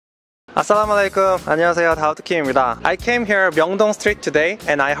Assalamualaikum. 안녕하세요. 다우트킴입니다. I came here Myeongdong Street today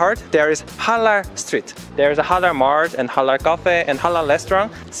and I heard there is Halal Street. There's a Halal Mart and Halal Cafe and Halal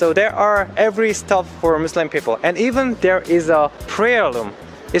restaurant. So there are every stuff for Muslim people, and even there is a prayer room.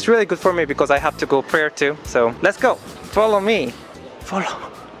 It's really good for me because I have to go prayer too. So let's go. Follow me. Follow.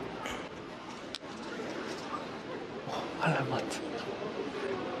 Oh, Halal Mart.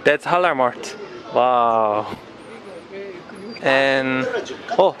 That's Halal Mart. Wow. And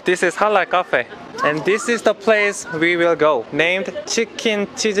oh, this is Halal Cafe, and this is the place we will go, named Chicken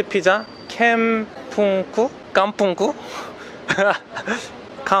Cheese Pizza Kampunku.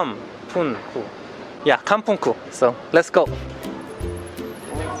 Yeah, Kampunku. So let's go.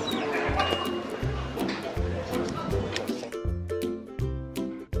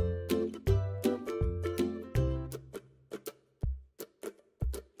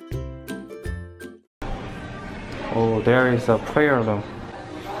 Oh, there is a prayer room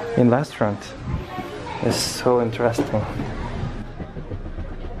in restaurant. It's so interesting.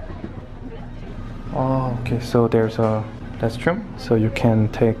 Oh, okay, so there's a restroom, so you can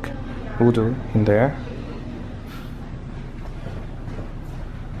take wudu in there.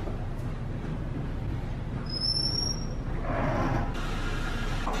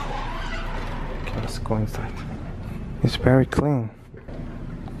 Okay, let's go inside. It's very clean.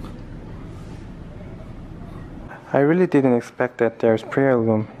 I really didn't expect that there's prayer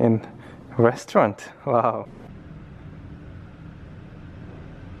room in a restaurant. Wow.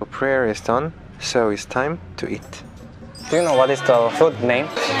 Prayer is done, so it's time to eat. Do you know what is the food name?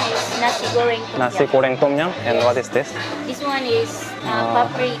 Nasi goreng tom yum. Nasi goreng tom yum. And what is this? This one is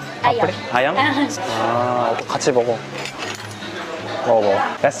papri ayam. ayam? 아, 같이 먹어.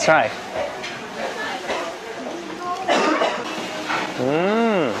 Let's try.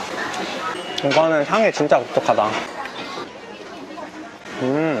 이거는 향이 진짜 독특하다.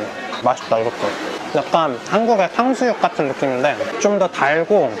 맛있다 이것도. 약간 한국의 탕수육 같은 느낌인데 좀 더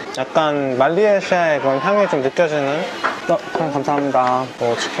달고 약간 말레이시아의 그런 향이 좀 느껴지는. 감사합니다.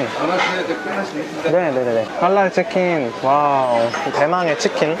 오, 치킨. 네네네. 할랄 치킨. 와우. 대망의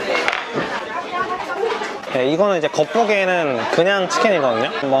치킨. 네, 이거는 이제 겉보기에는 그냥 치킨이거든요.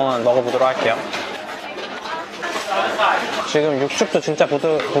 한번 먹어보도록 할게요. 지금 육즙도 진짜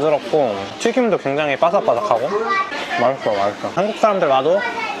부드럽고 튀김도 굉장히 바삭바삭하고 맛있어. 한국 사람들 와도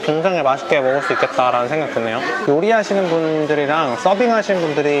굉장히 맛있게 먹을 수 있겠다라는 생각 드네요. 요리하시는 분들이랑 서빙하시는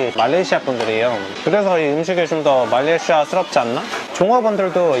분들이 말레이시아 분들이에요. 그래서 이 음식이 좀 더 말레이시아스럽지 않나?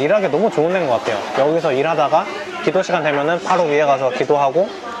 종업원들도 일하기 너무 좋은 데인 것 같아요. 여기서 일하다가 기도 시간 되면은 바로 위에 가서 기도하고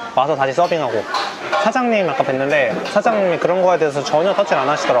와서 다시 서빙하고. 사장님 아까 뵀는데 사장님이 그런 거에 대해서 전혀 터치를 안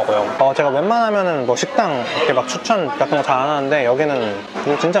하시더라고요. 제가 웬만하면은 뭐 식당 이렇게 막 추천 같은 거 잘 안 하는데 여기는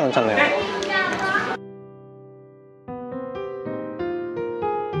이거 진짜 괜찮네요.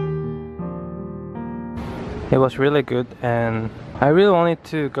 It was really good, and I really wanted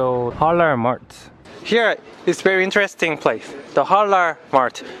to go Halal Mart. Here is very interesting place, the Halal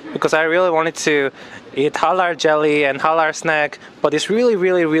Mart, because I really wanted to eat halal jelly and halal snack, but it's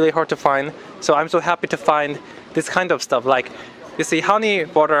really hard to find. So I'm so happy to find this kind of stuff. Like you see honey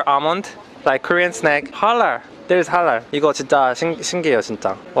butter almond, like Korean snack, halal. There's halal. 이거 진짜 신기해요,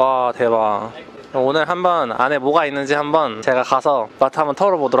 진짜. 와, 대박. 오늘 한번 안에 뭐가 있는지 한번 제가 가서 맛 한번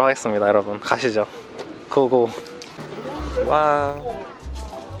털어보도록 하겠습니다, 여러분. 가시죠. 고고. 와.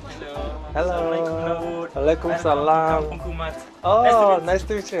 Hello. Alaikum salam. Oh, nice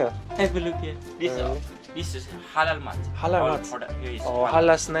to meet you. Have a look here. This is halal mat. Halal mat. Oh,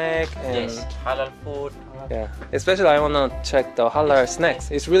 halal snack and yes, halal food. Yeah, especially I wanna check the halal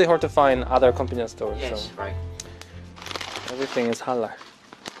snacks. It's really hard to find other convenience stores. Yes, so right. everything is halal.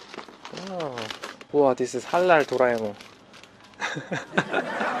 Oh, wow, this is halal Doraemon.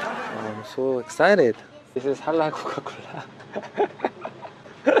 I'm so excited. This is halal Coca-Cola.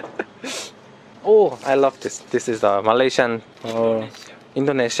 Oh, I love this. This is the Malaysian.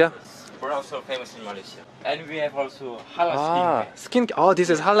 Indonesia. We're also famous in Malaysia. And we have also halal skincare. Oh, this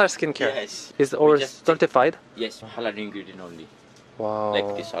is halal skincare. Yes. Is all certified? Yes, halal ingredient only. Wow.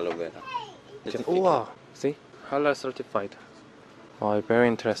 Like this aloe vera. Oh, wow. See? Halal certified. Oh, very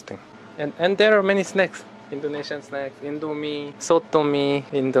interesting. And there are many snacks. Indonesian snacks, Indomie, Sotomi,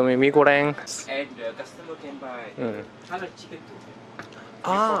 Indomie mee goreng. And customer can buy halal chicken too.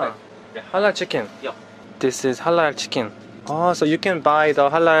 Ah, halal chicken. Yeah. This is halal chicken. Oh, so you can buy the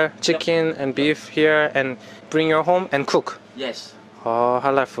halal chicken and beef here and bring your home and cook. Yes. Oh,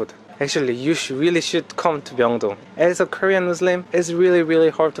 halal food. Actually, you really should come to Myeongdong. As a Korean Muslim, it's really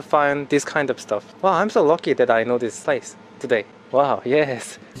hard to find this kind of stuff. Wow, I'm so lucky that I know this place today. Wow,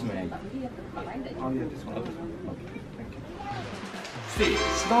 yes. see,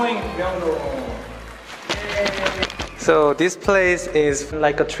 snowing Myeongdong. So this place is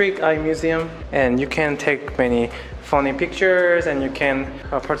like a trick eye museum, and you can take many funny pictures, and you can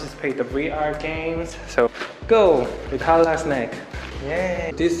participate in the VR games. So go with Halal snack.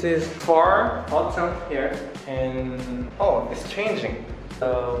 Yay! This is for autumn here, and oh, it's changing.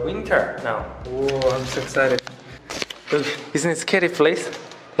 Winter now. Oh, I'm so excited. Isn't it scary place?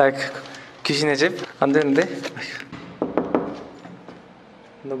 Like 귀신의 집? 안 되는데?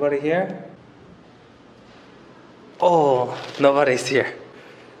 Nobody here? Oh, nobody's here.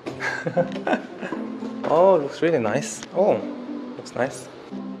 Oh, looks really nice. Oh, looks nice.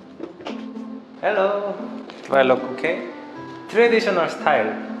 Hello. Do I look okay? Traditional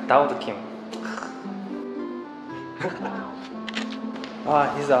style, Daud Kim.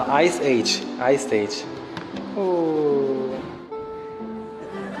 Ah, he's an ice age. Ice age. Ooh.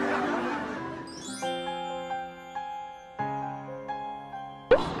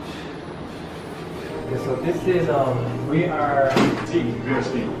 So this is we are Ski.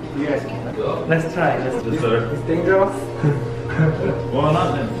 Let's try. It's dangerous. Well,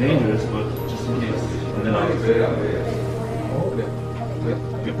 not that dangerous, but just in case. And then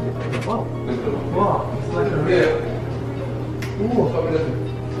Wow. Wow. It's like a real.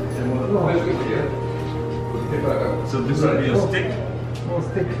 so this will be a stick.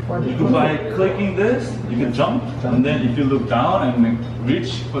 Stick. You can by clicking this, you can jump, and then if you look down and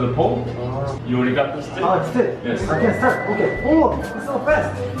reach for the pole, you already got the stick. Oh, it's it. Yes. I can start. Okay. Oh, it's so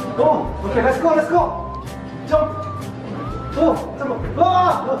fast. Go. Okay, let's go. Let's go. Jump. Oh, jump.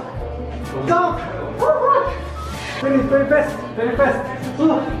 Oh, jump. Very, very fast. Very fast.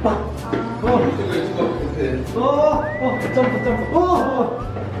 Oh, jump, jump. Oh.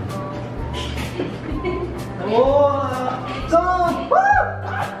 Oh, jump.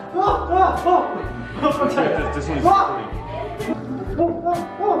 This one is pretty.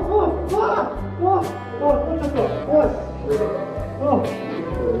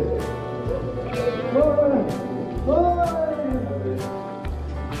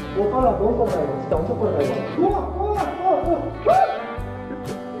 빨라, 너무 빨라 이거. 진짜 엄청 빨라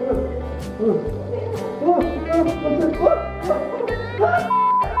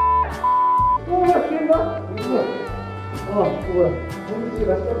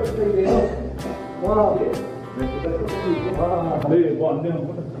네, 뭐 안 되는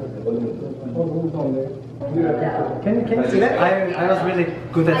거. Can you see that? I was really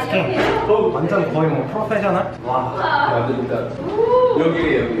good at skiing. 완전 거의 뭐 프로페셔널. 와.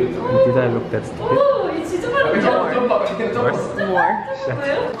 Did I look that stupid?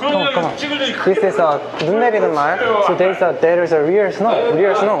 그러면 찍을 때 This is a 눈 내리는 말. So there is a real snow.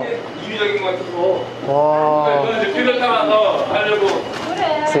 Real snow. 이유적인 것 같아서. 와. 이제 필터 따라서 하려고.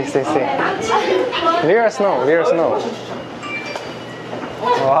 See. Real snow. Real snow.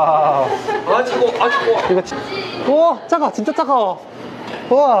 와우. 아직고. 이거 우와, 차가 진짜 차가워.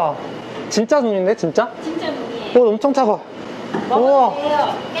 우와, 진짜 눈인데 진짜? 진짜 눈이에요. 오, 엄청 차가워. 우와. 먹어도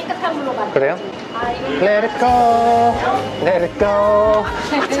돼요. 깨끗한 물로 만들어. 그래요? 아, 이거 Let it go, let it go.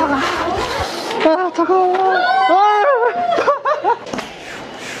 아, 차가워.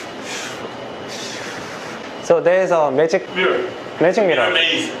 So there's a magic mirror.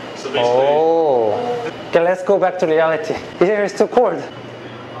 amazing. So basically, Oh. Okay, let's go back to reality. Here is too cold.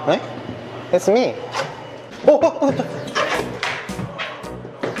 Eh? It's me. Oh.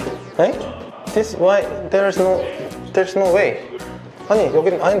 Eh? This why there's no way. 아니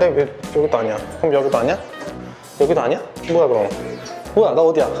여기는 아닌데 왜 여기도 아니야? 그럼 여기도 아니야? 여기도 아니야? 뭐야 그럼? 뭐야 나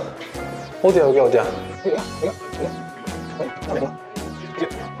어디야? 어디야 여기 어디야?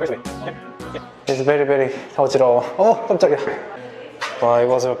 It's very 어지러워. 깜짝이야. Wow, it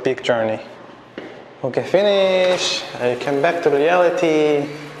was a big journey. Okay, finish. I came back to reality.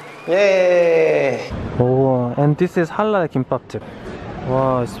 Yay! Oh, and this is halal 김밥집.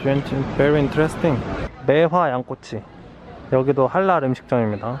 Wow, it's very interesting. 매화 양꼬치. 여기도 할랄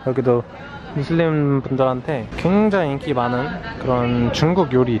음식점입니다. 여기도 무슬림 분들한테 굉장히 인기 많은 그런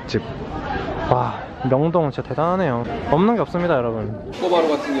중국 요리집. 와, 명동 진짜 대단하네요. 없는 게 없습니다, 여러분. 꼬바로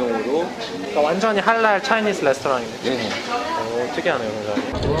같은 경우도. 그러니까 완전히 할랄 차이니스 레스토랑이네. 네. 오, 특이하네요,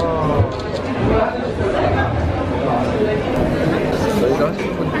 굉장히. 와.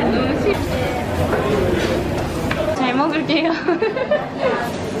 잘 먹을게요.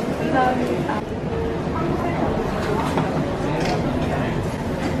 감사합니다.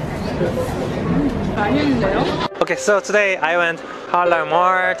 맛있는데요? Okay, so today I went Halal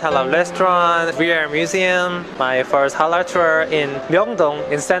Mart, Halal Restaurant, VR Museum, my first Halal tour in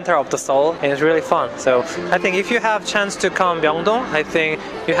Myeongdong, in center of the Seoul, and it's really fun. So I think if you have chance to come Myeongdong, I think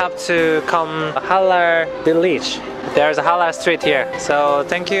you have to come Halal Village. there's a halal street here. So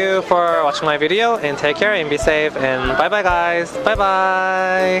thank you for watching my video and take care and be safe and bye bye guys. Bye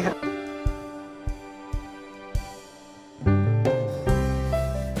bye.